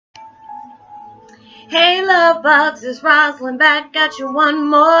Hey love bugs, it's Roslynn back at you one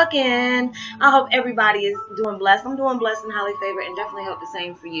more again. I hope everybody is doing blessed. I'm doing blessed and highly favored and definitely hope the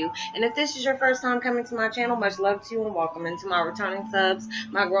same for you. And if this is your first time coming to my channel, much love to you and welcome into my returning subs,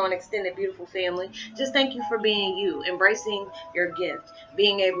 my growing extended beautiful family. Just thank you for being you, embracing your gift,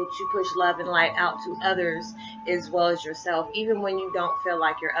 being able to push love and light out to others as well as yourself. Even when you don't feel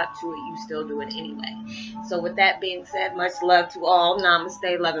like you're up to it, you still do it anyway. So with that being said, much love to all.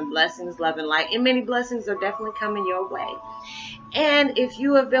 Namaste, love and blessings, love and light, and many blessings are definitely coming your way. And if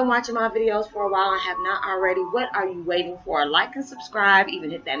you have been watching my videos for a while and have not already, what are you waiting for? Like and subscribe, even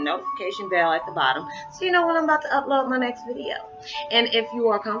hit that notification bell at the bottom so you know when I'm about to upload my next video. And if you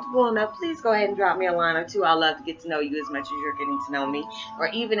are comfortable enough, please go ahead and drop me a line or two. I love to get to know you as much as you're getting to know me. Or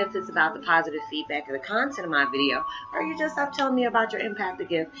even if it's about the positive feedback of the content of my video, or you just stop telling me about your impacted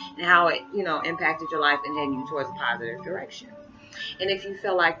gift and how it, impacted your life and heading you towards a positive direction. And if you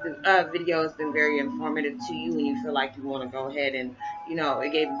feel like the video has been very informative to you and you feel like you want to go ahead and,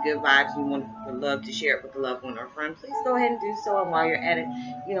 it gave you good vibes and you would love to share it with a loved one or friend, please go ahead and do so. And while you're at it,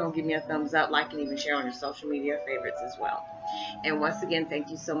 give me a thumbs up, like, and even share on your social media favorites as well. And once again, thank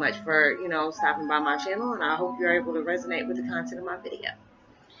you so much for, stopping by my channel, and I hope you're able to resonate with the content of my video.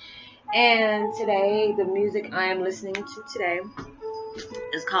 And today, the music I am listening to today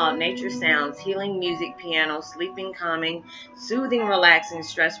is called Nature Sounds, healing music, piano, sleeping, calming, soothing, relaxing,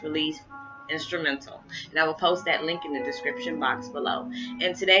 stress relief, instrumental. And I will post that link in the description box below.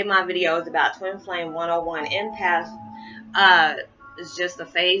 And today my video is about Twin Flame 101. Empaths is just a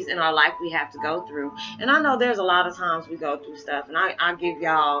phase in our life we have to go through. And I know there's a lot of times we go through stuff, and I give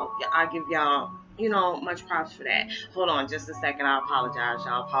y'all much props for that. Hold on just a second. I apologize,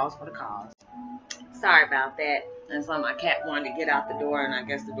 y'all. Pause for the cause. Sorry about that. And so my cat wanted to get out the door, and I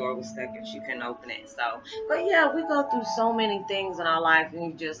guess the door was stuck and she couldn't open it. So, but yeah, we go through so many things in our life, and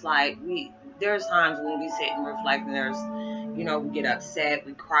you just like, there's times when we sit and reflect, and there's, we get upset,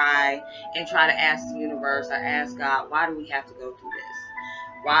 we cry, and try to ask the universe or ask God, why do we have to go through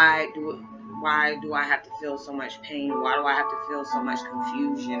this? Why do I have to feel so much pain? Why do I have to feel so much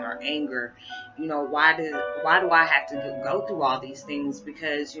confusion or anger? Why do I have to go through all these things?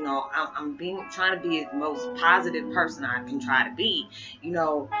 Because, I'm trying to be the most positive person I can try to be.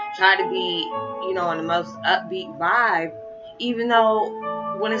 Try to be, in the most upbeat vibe, even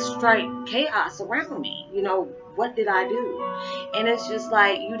though when it's straight chaos around me, what did I do? And it's just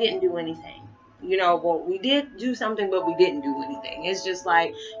like, you didn't do anything. Well, we did do something, but we didn't do anything. It's just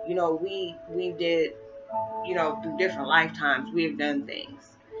like, we did, through different lifetimes, we have done things.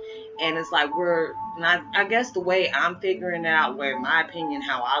 And it's like I guess the way I'm figuring it out, where my opinion,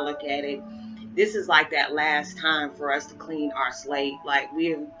 how I look at it, this is like that last time for us to clean our slate. Like, we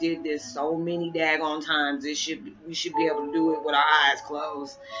have did this so many daggone times. We should be able to do it with our eyes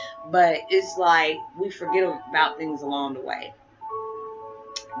closed. But it's like we forget about things along the way.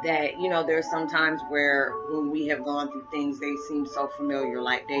 That, there's some times where when we have gone through things, they seem so familiar,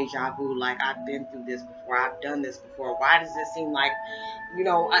 like deja vu, like I've been through this before, I've done this before. Why does this seem like,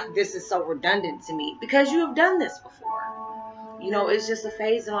 this is so redundant to me? Because you have done this before. It's just a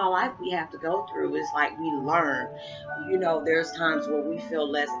phase in our life we have to go through. It's like we learn. There's times where we feel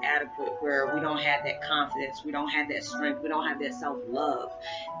less adequate, where we don't have that confidence, we don't have that strength, we don't have that self-love,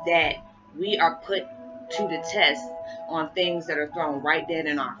 that we are put to the test on things that are thrown right dead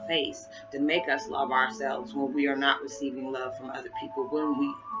in our face to make us love ourselves when we are not receiving love from other people,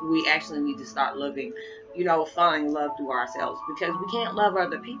 when we actually need to start loving, finding love through ourselves, because we can't love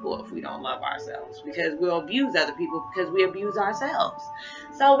other people if we don't love ourselves, because we'll abuse other people because we abuse ourselves.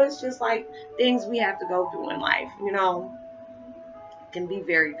 So it's just like things we have to go through in life, can be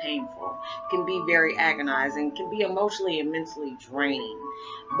very painful, can be very agonizing, can be emotionally and mentally draining.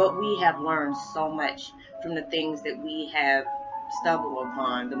 But we have learned so much from the things that we have stumbled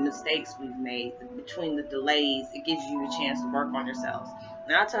upon, the mistakes we've made, between the delays. It gives you a chance to work on yourselves.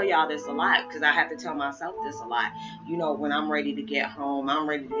 And I tell y'all this a lot, because I have to tell myself this a lot. When I'm ready to get home, I'm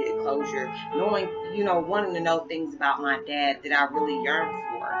ready to get closure, knowing, wanting to know things about my dad that I really yearn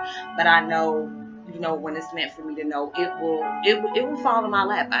for. But I know, when it's meant for me to know, it will fall in my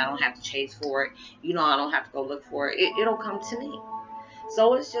lap. I don't have to chase for it. I don't have to go look for it. It'll come to me.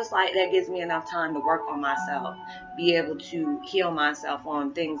 So it's just like that gives me enough time to work on myself, be able to heal myself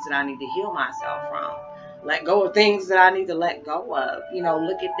on things that I need to heal myself from, let go of things that I need to let go of,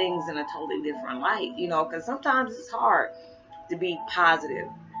 look at things in a totally different light, because sometimes it's hard to be positive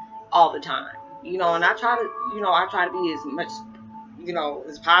all the time, and I try to be as much,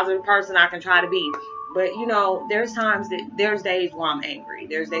 as positive person I can try to be. But, there's days where I'm angry.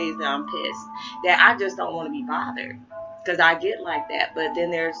 There's days that I'm pissed, that I just don't want to be bothered. because I get like that. But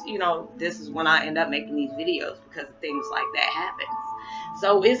then there's, you know, this is when I end up making these videos because things like that happens.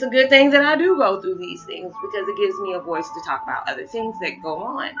 So it's a good thing that I do go through these things, because it gives me a voice to talk about other things that go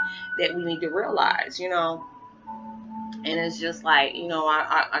on that we need to realize, you know. And it's just like, you know,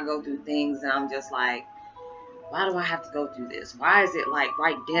 I go through things and I'm just like, why do I have to go through this? Why is it like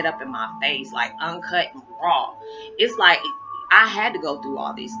right dead up in my face, like uncut and raw? It's like I had to go through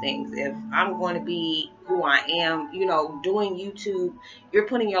all these things. If I'm going to be who I am, you know, doing YouTube, you're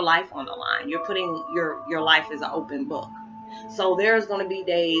putting your life on the line. You're putting your life as an open book. So there's going to be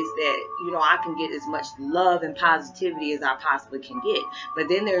days that, you know, I can get as much love and positivity as I possibly can get. But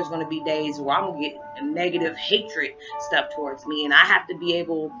then there's going to be days where I'm going to get negative hatred stuff towards me. And I have to be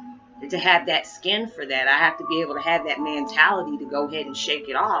able to have that skin for that. I have to be able to have that mentality to go ahead and shake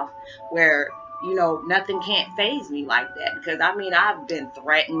it off, where, you know, nothing can't phase me like that. Because, I mean, I've been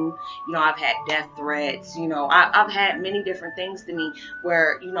threatened. You know, I've had death threats. You know, I've had many different things to me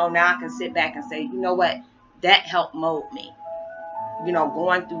where, you know, now I can sit back and say, you know what, that helped mold me. You know,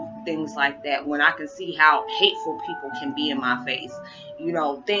 going through things like that, when I can see how hateful people can be in my face, you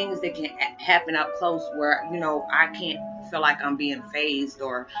know, things that can happen up close where, you know, I can't feel like I'm being phased,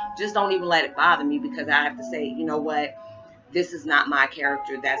 or just don't even let it bother me, because I have to say, you know what, this is not my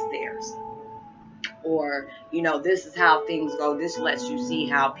character, that's theirs. Or, you know, this is how things go. This lets you see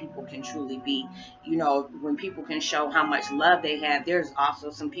how people can truly be. You know, when people can show how much love they have, there's also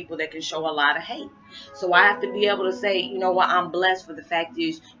some people that can show a lot of hate. So I have to be able to say, you know what, I'm blessed for the fact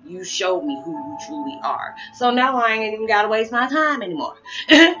is you showed me who you truly are. So now I ain't even got to waste my time anymore.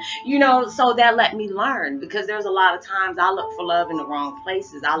 You know, so that let me learn, because there's a lot of times I look for love in the wrong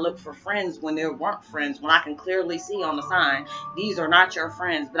places. I look for friends when there weren't friends, when I can clearly see on the sign, these are not your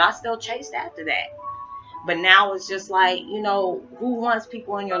friends, but I still chased after that. But now it's just like, you know, who wants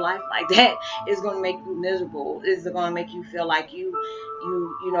people in your life like that? It's going to make you miserable. It's going to make you feel like you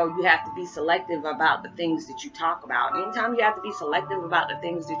know, you have to be selective about the things that you talk about. Anytime you have to be selective about the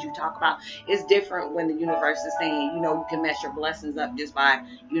things that you talk about, it's different when the universe is saying, you know, you can mess your blessings up just by,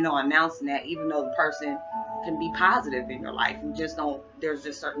 you know, announcing that, even though the person can be positive in your life. You just don't, there's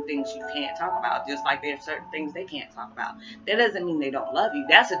just certain things you can't talk about, just like there's certain things they can't talk about. That doesn't mean they don't love you.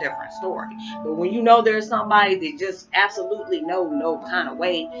 That's a different story. But when you know there's somebody that just absolutely no kind of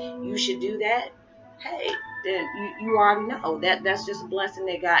way you should do that, hey, then you already know that's just a blessing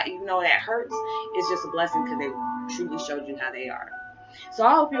they got. Even though that hurts, it's just a blessing because they truly showed you how they are. So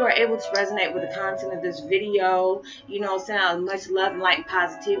I hope you are able to resonate with the content of this video. You know, send out as much love and light and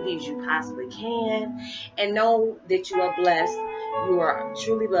positivity as you possibly can. And know that you are blessed. You are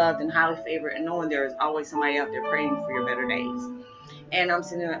truly loved and highly favored. And knowing there is always somebody out there praying for your better days. And I'm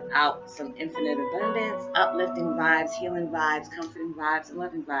sending out some infinite abundance, uplifting vibes, healing vibes, comforting vibes, and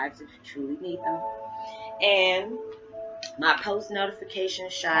loving vibes if you truly need them. And my post notification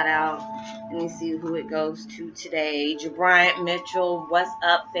shout out. Let me see who it goes to today. Bryant Mitchell, what's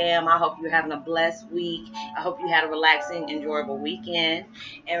up, fam? I hope you're having a blessed week. I hope you had a relaxing, enjoyable weekend.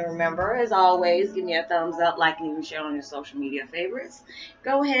 And remember, as always, give me a thumbs up, like, and even share on your social media favorites.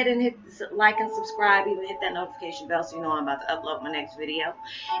 Go ahead and hit like and subscribe. Even hit that notification bell so you know I'm about to upload my next video.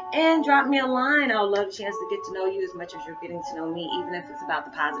 And drop me a line. I would love a chance to get to know you as much as you're getting to know me, even if it's about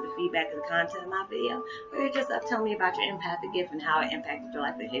the positive feedback of the content of my video, or you're just up telling me about your empathic gift and how it impacted your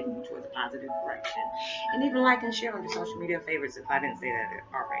life and heading you towards a positive direction. And even like and share on your social media favorites if I didn't say that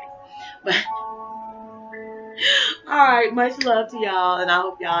already. But alright, much love to y'all, and I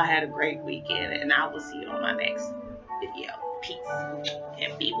hope y'all had a great weekend, and I will see you on my next video. Peace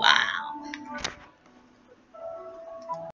and be wild.